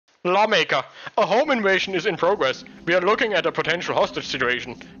Lawmaker, a home invasion is in progress. We are looking at a potential hostage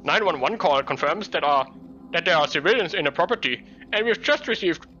situation. 911 call confirms that there are civilians in the property, and we've just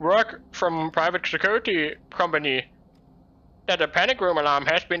received word from private security company that a panic room alarm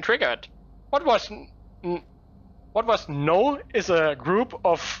has been triggered. What was no is a group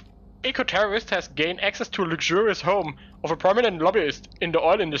of eco-terrorists has gained access to a luxurious home of a prominent lobbyist in the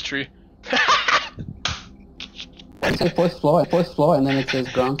oil industry. It says fourth floor, and then it says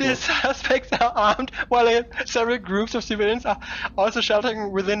ground floor. The suspects are armed, while several groups of civilians are also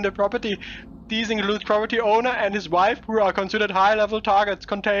sheltering within the property. These include property owner and his wife, who are considered high-level targets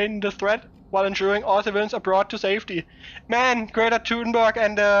containing the threat, while ensuring all civilians are brought to safety. Man, Greta Thunberg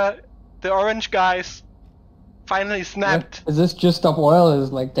and the orange guys finally snapped. Is this just stop oil?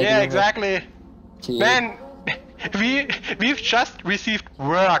 Is like yeah, exactly. Gee. Man, we've just received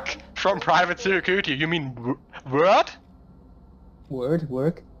work from private security. You mean word?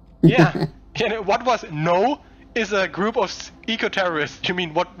 Work? Yeah. And what was no is a group of eco-terrorists. You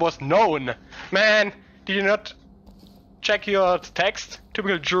mean what was known? Man, did you not check your text?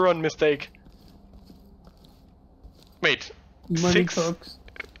 Typical Juron mistake. Wait,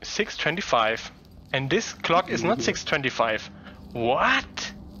 6:25, and this clock is not 6:25.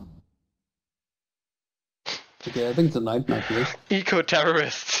 What? Okay, I think it's a night map here.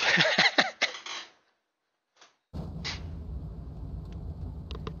 Eco-terrorists.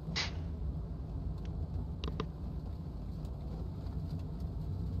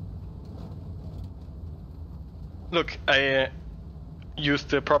 Look, I used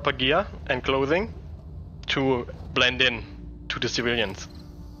the proper gear and clothing to blend in to the civilians.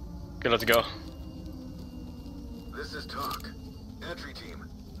 Okay, let's go. This is talk. Entry team.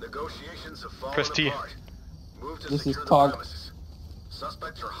 Negotiations have fallen Press T. apart. Move to This is secure the talk. premises.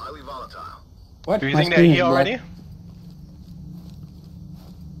 Suspects are highly volatile. What? Do you My think they're screen here is already?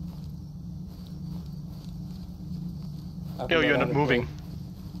 black. No, you're not moving.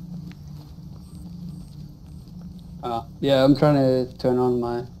 Yeah, I'm trying to turn on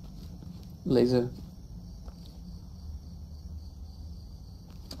my laser.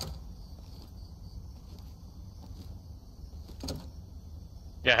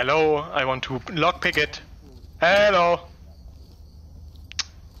 Yeah, hello, I want to lockpick it. Hello!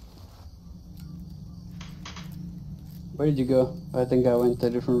 Where did you go? I think I went a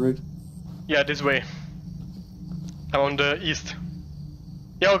different route. Yeah, this way. I'm on the east.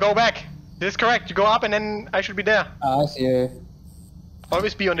 Yo, go back! This is correct, you go up and then I should be there. I see.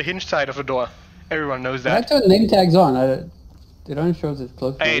 Always be on the hinge side of the door. Everyone knows I that. turned name tags on. They don't show it's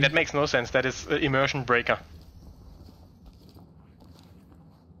close. Hey, that makes no sense, that is immersion breaker.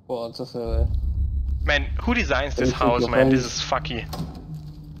 Well, it's also Man, who designs this Don't shoot house, your man? This friends. is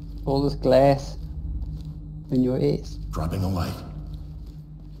fucky. all this glass in your ears. Dropping a light.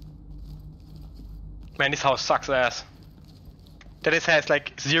 Man, this house sucks ass. That is has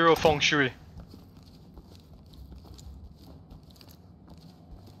like zero feng shui.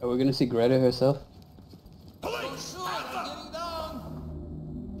 Are we gonna see Greta herself? Police!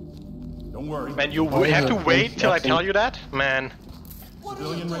 Don't worry. Man, you Why is have to it wait till I flashing? tell you that? Man.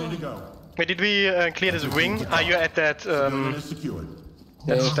 Civilian ready to go. Wait, did we clear this wing? Are you at that, Civilian is secured.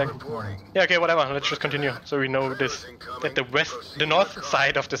 that's Yeah. stack? Reporting. Yeah, okay, whatever, let's just continue. So we know this, that the north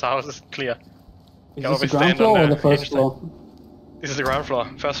side of this house is clear. Is You this the always ground stand floor on or the the first hinge floor? This is the ground floor.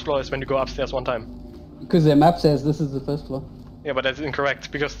 First floor is when you go upstairs one time. Because their map says this is the first floor. Yeah, but that's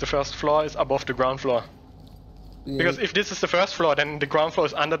incorrect, because the first floor is above the ground floor. Yeah. Because if this is the first floor, then the ground floor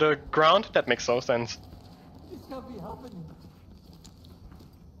is under the ground? That makes no sense.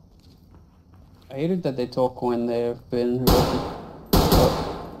 I hate it that they talk when they've been.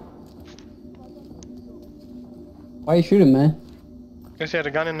 Why you shooting, man? Because he had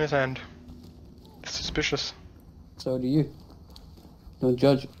a gun in his hand. It's suspicious. So do you. Don't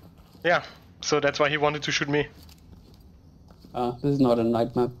judge. Yeah, so that's why he wanted to shoot me. This is not a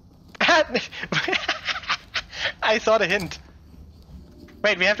night map. I saw the hint.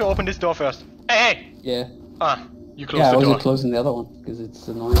 Wait, we have to open this door first. Hey! Yeah. Ah, you closed Yeah, I the door. wasn't closing the other one because it's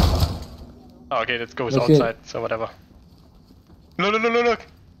annoying. Oh, okay, let's go Look outside, so whatever. Look!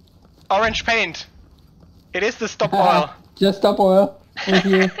 Orange paint! It is the stop oil. Just stop oil. Thank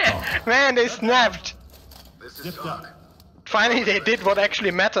you. Man, they snapped! This is Zip talk. up. Finally, they did what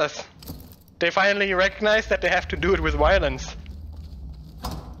actually matters. They finally recognized that they have to do it with violence.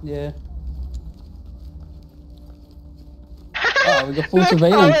 Yeah. Oh, we got full Look,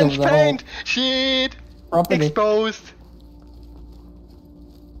 surveillance orange of the paint! whole Shit! property. Exposed!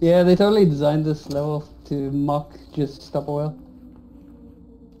 Yeah, they totally designed this level to mock just stop oil.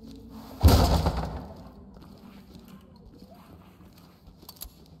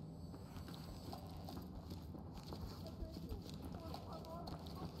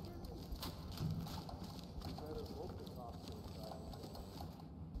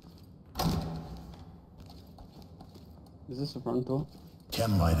 Is this the front door?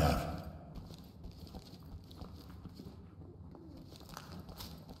 Chem might have.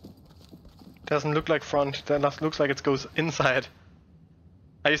 Doesn't look like front. That looks like it goes inside.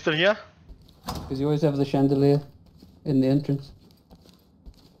 Are you still here? Because you always have the chandelier in the entrance.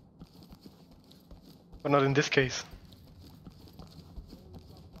 But not in this case.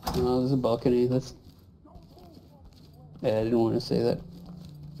 No, there's a balcony. That's. Yeah, I didn't want to say that.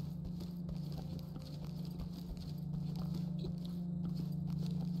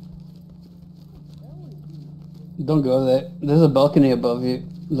 Don't go there. There's a balcony above you,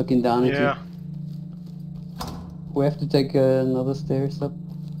 looking down at you. Yeah. We have to take another stairs up.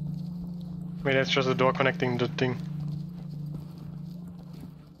 Wait, that's just a door connecting the thing.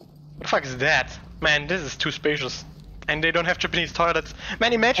 What the fuck is that? Man, this is too spacious. And they don't have Japanese toilets.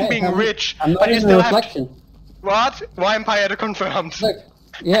 Man, imagine being rich, I'm not but you in still the have... reflection. What? Vampire confirmed. Look.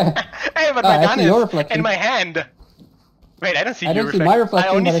 Yeah. Hey, but Oh, my I gun see your is reflection. in my hand. Wait, I don't see I your don't see my reflection.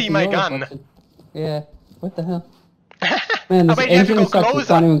 I only but see my your gun. reflection. Yeah. What the hell? Man, Oh, this wait, you have to engine go sucks. We closer.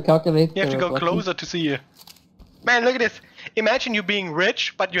 can't even calculate You have the to go reflection. closer to see you. Man, look at this. Imagine you being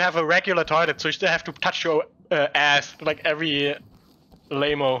rich, but you have a regular toilet, so you still have to touch your ass like every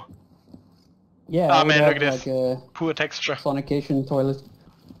lame-o. Yeah. Oh I would man, have look at this. like a Poor texture. sonication toilet.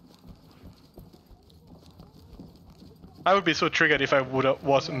 I would be so triggered if I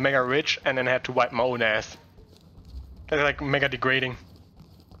was mega rich and then had to wipe my own ass. That's like mega degrading.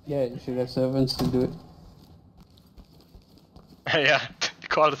 Yeah, you should have servants to do it. Yeah,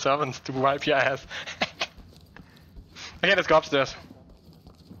 call the servants to wipe your ass. Okay, let's go upstairs.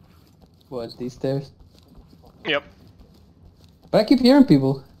 What, these stairs? Yep. But I keep hearing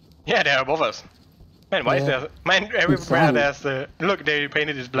people. Yeah, they're above us. Man, why is Yeah. there... Man, everywhere sound. there's the... Look, they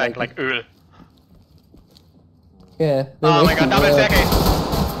painted it black, like oil. Yeah. Oh my god, double staircase!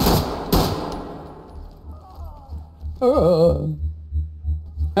 Oh.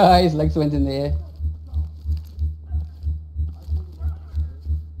 Ah, his legs went in the air.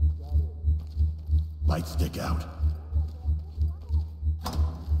 Light stick out.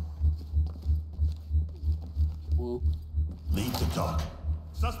 Ooh. Lead to talk.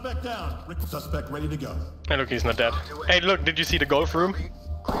 Suspect down. Suspect ready to go. Hey, look, he's not dead. Hey, look, did you see the golf room?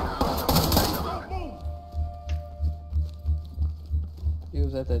 He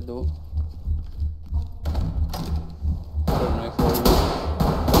was at that door. Don't know if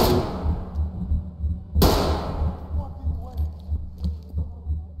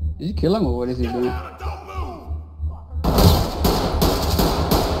Did you kill him or what is he doing? Don't move.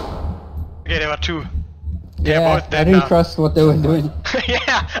 Okay, there were two. Yeah, They're both I dead didn't now. trust what they were doing.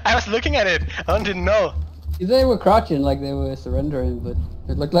 Yeah, I was looking at it. I didn't know. They were crouching like they were surrendering, but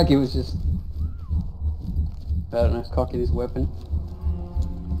it looked like he was just, I don't know, cocking his weapon.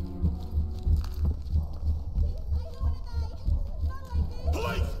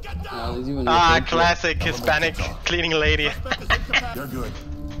 Police, get down. There's even Ah, a classic Hispanic cleaning lady. Suspect is incapacitated. You're good.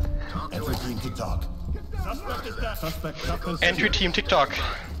 Entry team to talk. Suspect is dead. Suspect cuffed and Entry secured. team TikTok.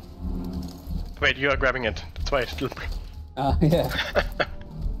 Wait, you are grabbing it. That's why it's still... Ah, yeah.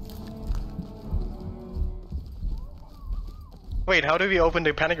 Wait, how do we open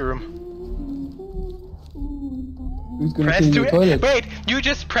the panic room? Who's gonna Press clean the to... toilet? Wait, you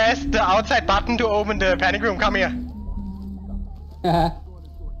just press the outside button to open the panic room. Come here.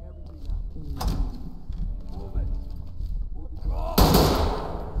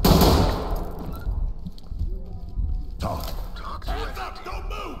 Talk. Talk Hands up, don't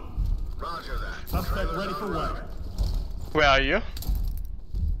move. Roger that. Suspect ready for work. Where are you?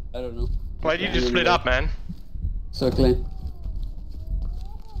 I don't know. Why did you just split up, man? Circling.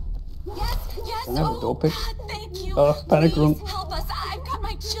 Yes, yes. Can I have a door pick? God, thank you. Oh, panic room. Please help us. I've got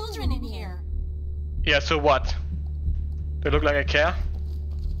my children in here. Yeah, so what? They look like I care?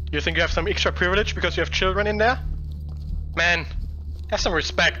 You think you have some extra privilege because you have children in there? Man, have some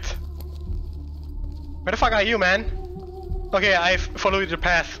respect. Where the fuck are you, man? Okay, I've followed the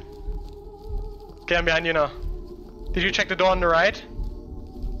path. Okay, I'm behind you now. Did you check the door on the right?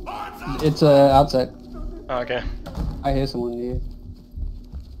 It's outside. Oh, okay. I hear someone here.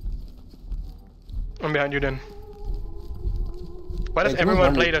 I'm behind you then. Why does Hey, someone's everyone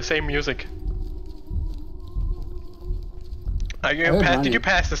running. play the same music? Are you I heard did running. you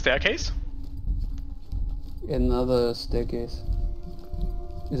pass the staircase? Another staircase.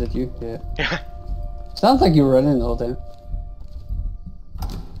 Is it you? Yeah. Yeah. Sounds like you were running the whole time.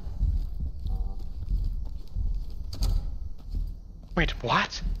 Wait,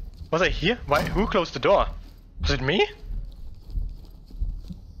 what? Was I here? Why? Who closed the door? Was it me?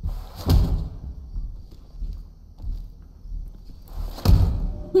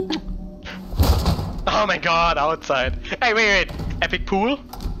 Oh Oh my god, outside. Hey, wait. Epic pool?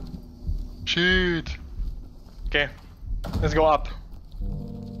 Shoot. Okay, let's go up.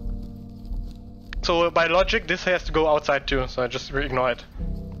 So by logic, this has to go outside too, so I just ignore it.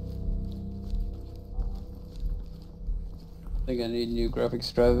 I think I need new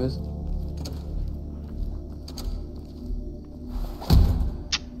graphics drivers.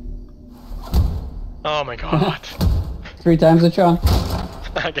 Oh my god. 3 times the chunk.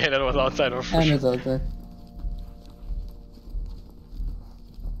 Okay, that was outside of And it's outside.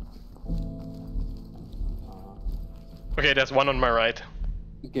 Okay, there's one on my right.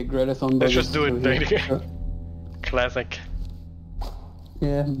 Get Greta Thunberg. Let's just do it. Classic.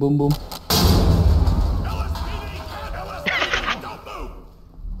 Yeah, boom boom.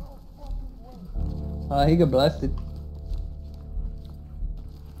 He got blasted.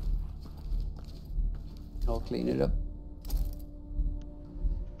 I'll clean it up.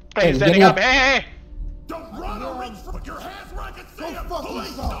 Hey, he's standing up. Hey, hey! Don't run or reach for your hands where I can see them.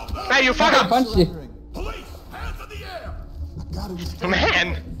 Police, don't move. Hey, you I fucker! punched you. Police, hands in the air. I gotta be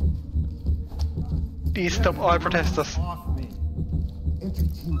Man! These stop all protesters. Entry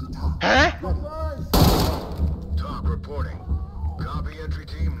team to top. Huh? Talk reporting. Copy entry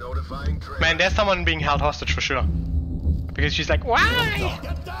team notifying trailers. Man, there's someone being held hostage for sure. Because she's like, why?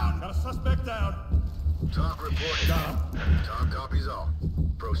 Get down. Got a suspect down. Talk reporting. Talk copies all.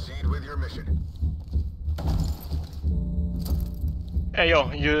 Proceed with your mission. Hey yo,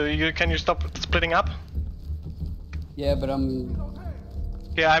 can you stop splitting up? Yeah, but I'm...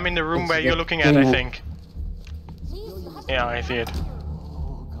 Yeah, I'm in the room It's where you're the looking at, I thing. think. Yeah, I see it.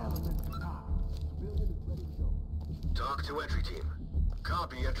 Talk to entry team.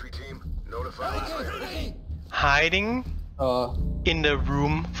 Copy entry team. Notifying trailers. Hiding in the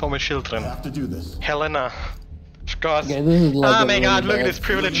room for my children. Have to do this. Helena. Because, Okay, this is like oh a my really god, look at bad- this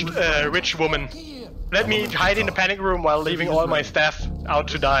privileged rich woman. Let me hide in the panic room while leaving all my staff out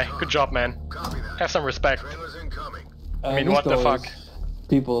to die. Good job, man. Copy that. Have some respect. Trailers incoming. I mean, this what the door fuck? is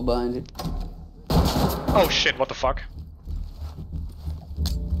People behind it. Oh shit, what the fuck?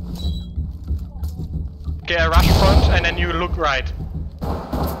 Okay, I rush front and then you look right. I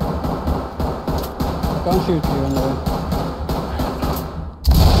can't shoot you on the way.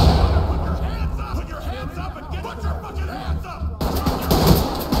 Put your hands up and get your fucking hands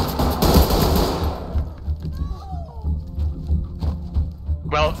up.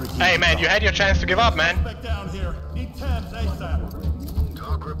 Well, hey man, you had your chance to give up, man. Suspect down here. Need 10 ASAP.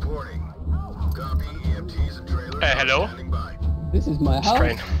 Talk reporting. Copy EMTs and trailers. Hello? Standing by. This is my house.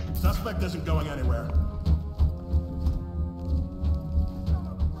 Train. Suspect isn't going anywhere.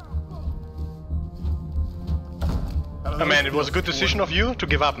 Oh man, it was a good decision of you to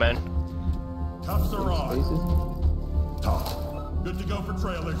give up, man. Cuffs are on. Spaces. Top. Good to go for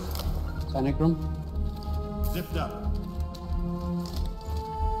trailers. Panic room. Zipped up.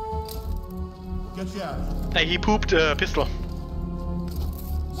 Get you out. Hey, he pooped a pistol.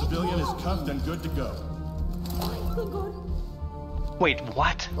 Civilian is cuffed and good to go. Wait,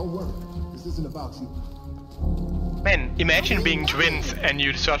 what? Don't worry, this isn't about you. Man, imagine being twins and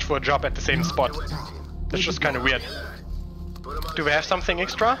you search for a job at the same spot. That's just kind of weird. Put 'em on Do we have something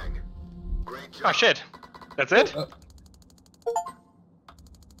extra? Great job. Oh shit. That's it?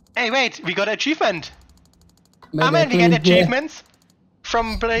 Hey, wait, we got an achievement. Maybe Ah man, we I get couldn't hear. achievements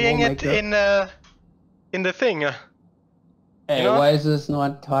from playing it Lawmaker. in the thing. Hey, You know? why is this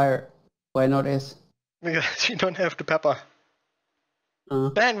not higher? Why not S? Because you don't have the pepper. Uh,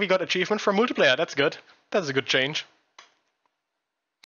 Man, we got achievement from multiplayer. That's good. That's a good change.